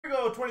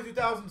go,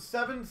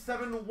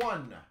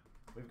 22,771.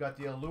 We've got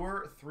the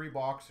Allure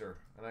 3-boxer.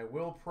 And I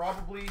will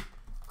probably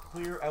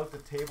clear out the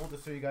table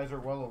just so you guys are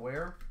well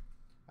aware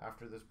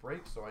after this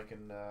break, so I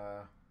can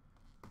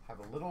have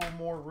a little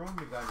more room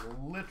because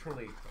I'm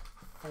literally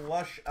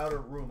flush out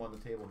of room on the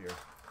table here.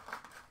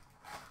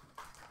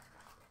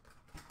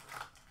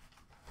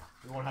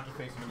 We won't have to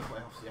face them in the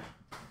playoffs, yeah.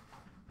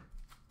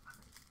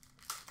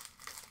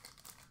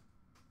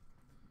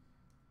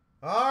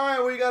 All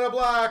right, we got a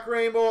black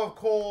rainbow of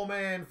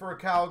Coleman for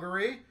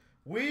Calgary.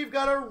 We've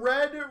got a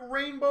red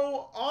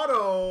rainbow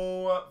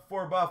auto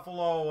for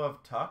Buffalo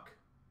of Tuck.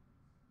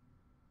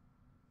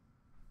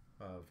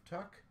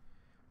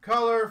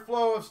 Color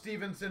flow of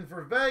Stevenson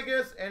for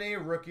Vegas, and a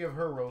rookie of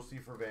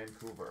Hiroshi for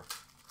Vancouver.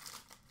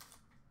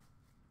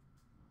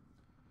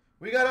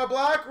 We got a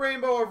black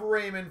rainbow of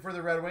Raymond for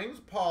the Red Wings.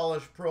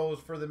 Polish pros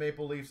for the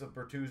Maple Leafs of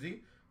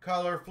Bertuzzi.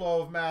 Color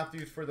flow of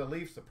Matthews for the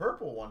Leafs, the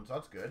purple one, so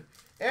that's good.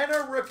 And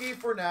a rookie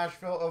for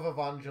Nashville of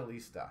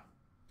Evangelista.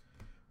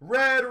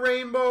 Red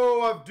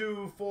rainbow of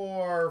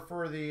Dufour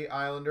for the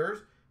Islanders.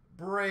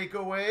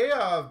 Breakaway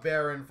of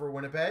Barron for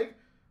Winnipeg.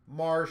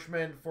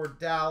 Marshman for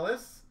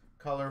Dallas.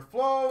 Color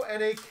flow.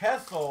 And a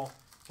Kessel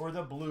for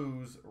the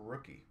Blues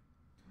rookie.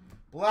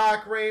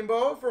 Black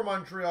rainbow for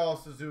Montreal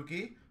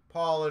Suzuki.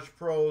 Polish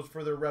pros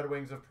for the Red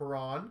Wings of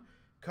Perron.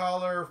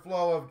 Color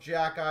flow of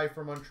Jack-Eye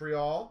for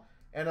Montreal.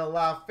 And a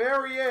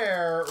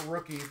Laferriere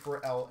rookie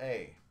for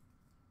LA.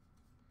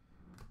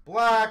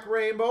 Black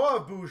rainbow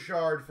of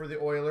Bouchard for the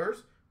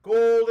Oilers.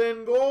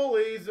 Golden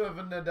goalies of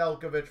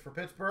Nedeljkovic for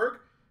Pittsburgh.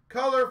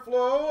 Color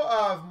flow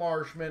of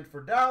Marshman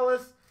for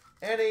Dallas.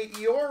 And a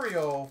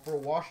Iorio for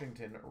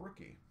Washington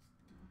rookie.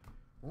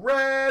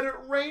 Red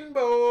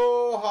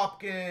rainbow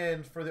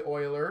Hopkins for the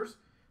Oilers.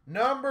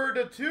 Number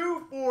to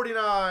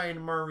 249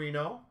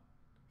 Marino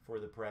for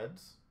the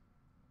Preds.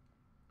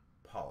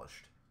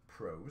 Polished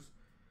pros.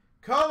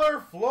 Color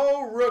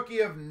flow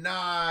rookie of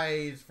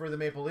Nyes for the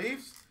Maple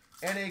Leafs.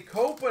 And a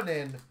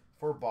Kopanen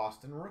for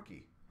Boston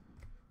rookie.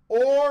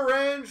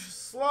 Orange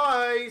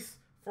slice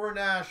for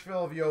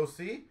Nashville of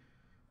Yossi.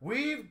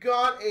 We've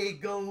got a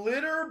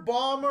glitter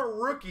bomb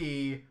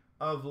rookie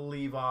of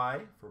Levi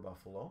for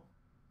Buffalo.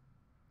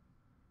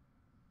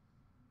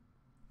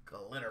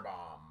 Glitter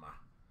bomb.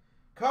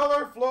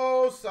 Color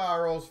flow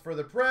Saros for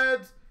the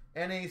Preds.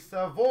 And a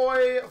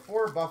Savoy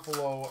for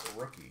Buffalo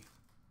rookie.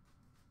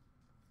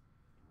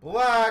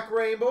 Black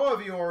rainbow of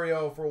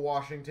Iorio for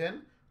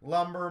Washington.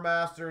 Lumber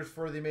Masters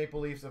for the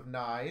Maple Leafs of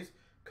Nyes.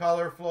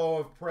 Color flow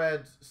of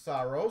Preds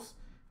Saros.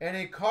 And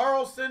a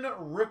Carlson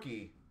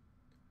rookie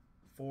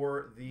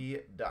for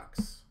the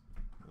Ducks.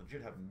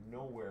 Legit have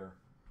nowhere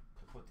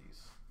to put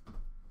these.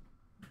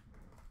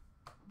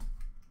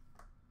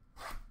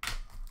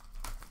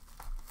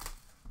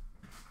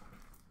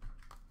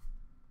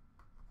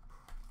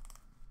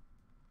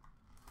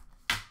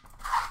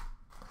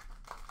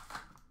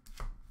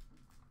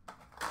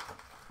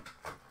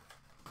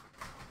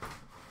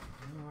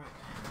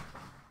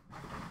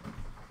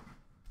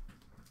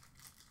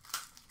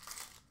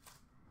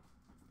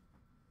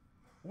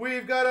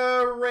 We've got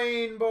a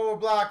rainbow,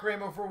 black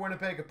rainbow for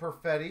Winnipeg of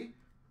Perfetti.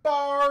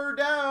 Bar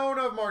down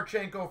of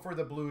Marchenko for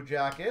the Blue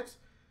Jackets.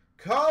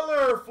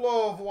 Color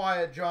flow of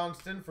Wyatt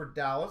Johnston for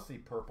Dallas, the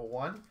purple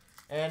one.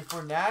 And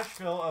for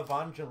Nashville,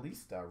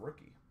 Evangelista,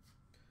 rookie.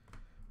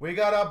 We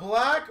got a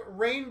black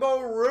rainbow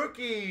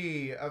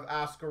rookie of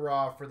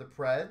Askarov for the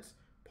Preds.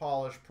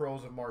 Polished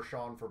pros of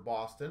Marchand for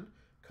Boston.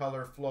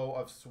 Color flow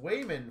of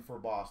Swayman for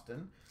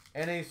Boston.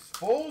 And a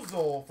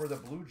Sposal for the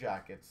Blue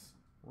Jackets,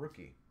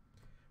 rookie.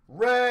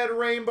 Red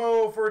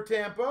rainbow for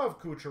Tampa of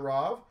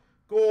Kucherov.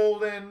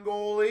 Golden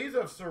goalies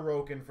of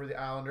Sorokin for the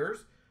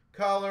Islanders.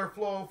 Color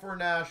flow for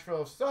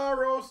Nashville of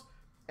Saros.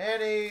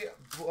 And a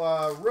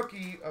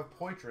rookie of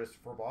Poitras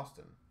for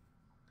Boston.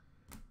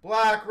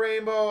 Black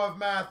rainbow of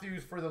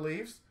Matthews for the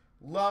Leafs.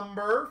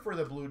 Lumber for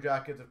the Blue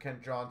Jackets of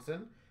Kent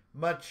Johnson.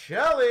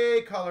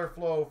 Machelli color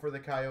flow for the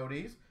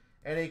Coyotes.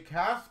 And a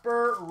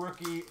Casper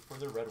rookie for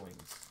the Red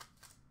Wings.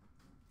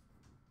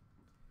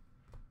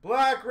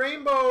 Black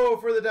rainbow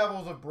for the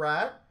Devils of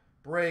Bratt.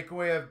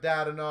 Breakaway of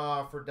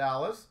Dadonov for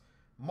Dallas.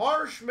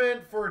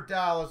 Marshman for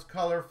Dallas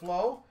color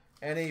flow.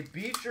 And a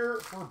Beecher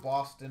for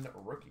Boston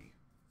rookie.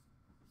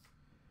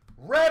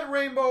 Red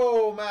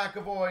rainbow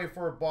McAvoy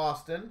for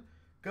Boston.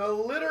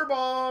 Glitter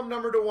bomb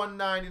number to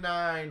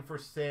 199 for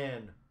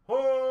San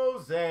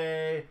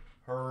Jose.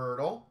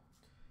 Hurdle.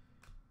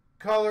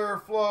 Color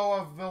flow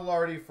of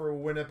Vilardi for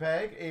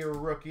Winnipeg. A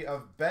rookie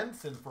of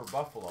Benson for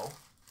Buffalo.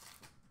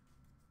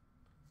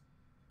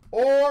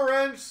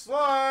 Orange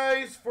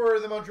slice for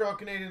the Montreal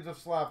Canadiens of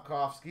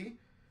Slavkovsky.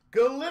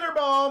 Glitter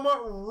bomb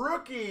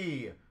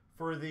rookie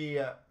for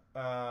the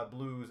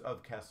Blues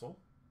of Kessel.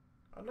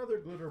 Another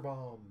glitter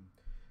bomb.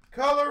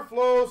 Color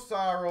flow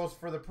Saros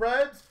for the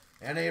Preds.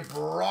 And a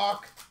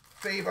Brock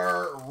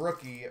Faber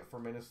rookie for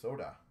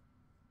Minnesota.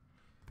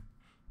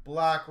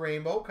 Black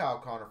rainbow Kyle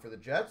Connor for the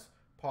Jets.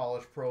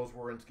 Polished pros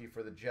Werenski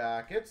for the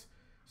Jackets.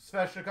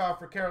 Svechnikov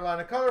for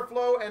Carolina color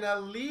flow. And a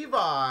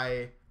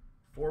Levi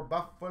for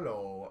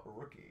Buffalo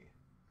rookie.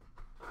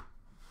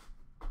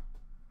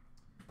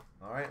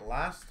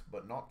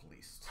 but not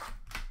least.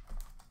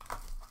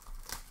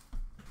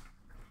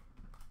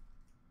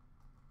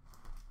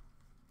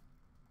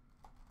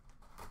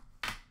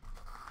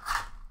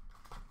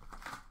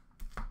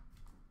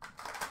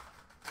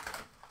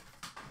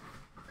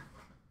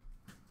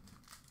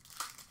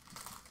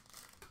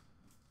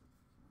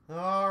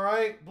 All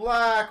right,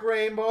 Black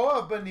Rainbow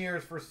of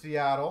Beniers for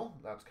Seattle.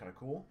 That's kind of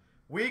cool.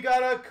 We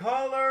got a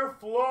Color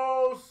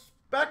Flow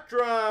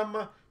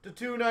Spectrum to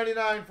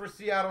 $2.99 for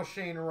Seattle,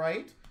 Shane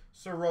Wright.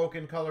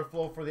 Sorokin Color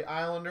Flow for the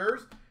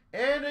Islanders.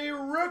 And a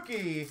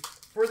rookie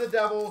for the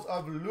Devils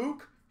of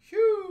Luke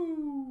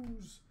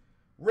Hughes.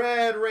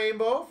 Red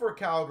Rainbow for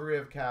Calgary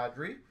of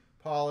Kadri.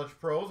 Polished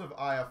Pros of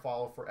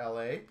Iafallo for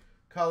LA.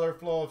 Color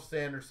Flow of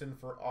Sanderson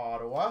for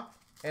Ottawa.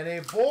 And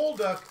a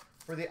Bolduc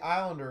for the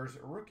Islanders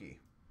rookie.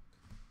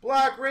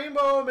 Black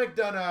Rainbow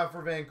McDonough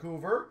for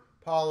Vancouver.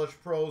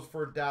 Polished Pros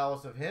for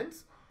Dallas of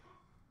Hintz.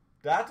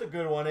 That's a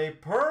good one. A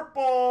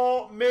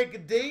purple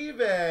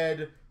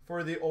McDavid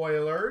for the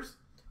Oilers.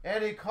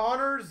 And a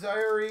Connor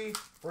Zary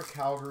for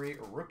Calgary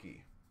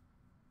rookie.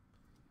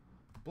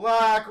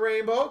 Black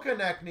Rainbow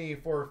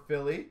Konechny for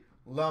Philly.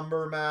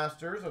 Lumber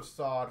Masters of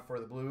Sod for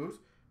the Blues.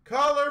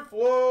 Color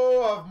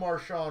Flow of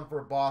Marchand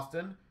for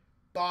Boston.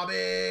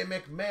 Bobby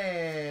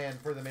McMahon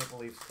for the Maple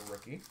Leafs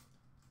rookie.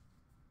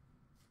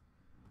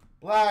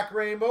 Black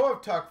Rainbow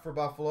of Tuck for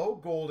Buffalo.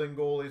 Golden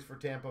Goalies for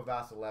Tampa,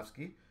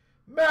 Vasilevsky.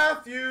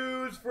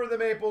 Matthews for the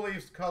Maple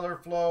Leafs, Color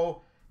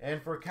Flow.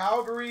 And for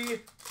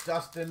Calgary,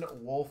 Dustin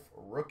Wolf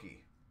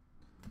rookie.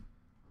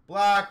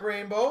 Black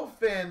Rainbow,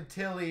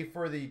 Fantilli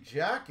for the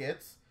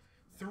Jackets.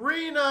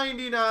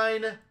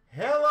 $3.99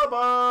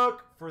 Hellebuck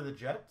for the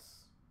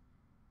Jets.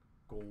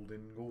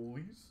 Golden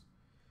Goalies.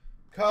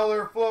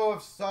 Color Flow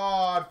of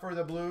Sod for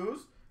the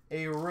Blues.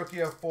 A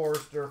rookie of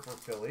Forrester for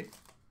Philly.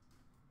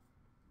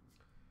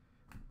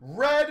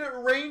 Red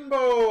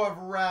Rainbow of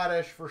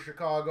Radish for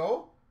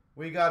Chicago.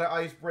 We got an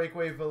Ice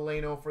Breakaway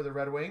Veleno for the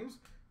Red Wings.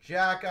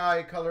 Jack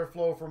Eye Color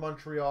Flow for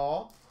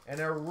Montreal. And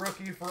a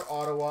rookie for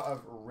Ottawa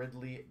of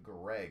Ridley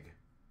Gregg.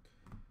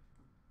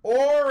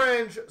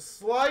 Orange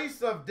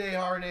Slice of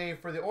Desharnais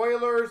for the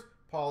Oilers.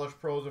 Polished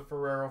Pros of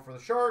Ferrero for the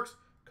Sharks.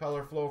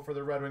 Color Flow for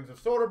the Red Wings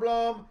of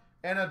Soderblom.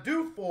 And a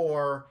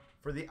Dufour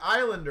for the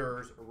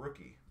Islanders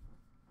rookie.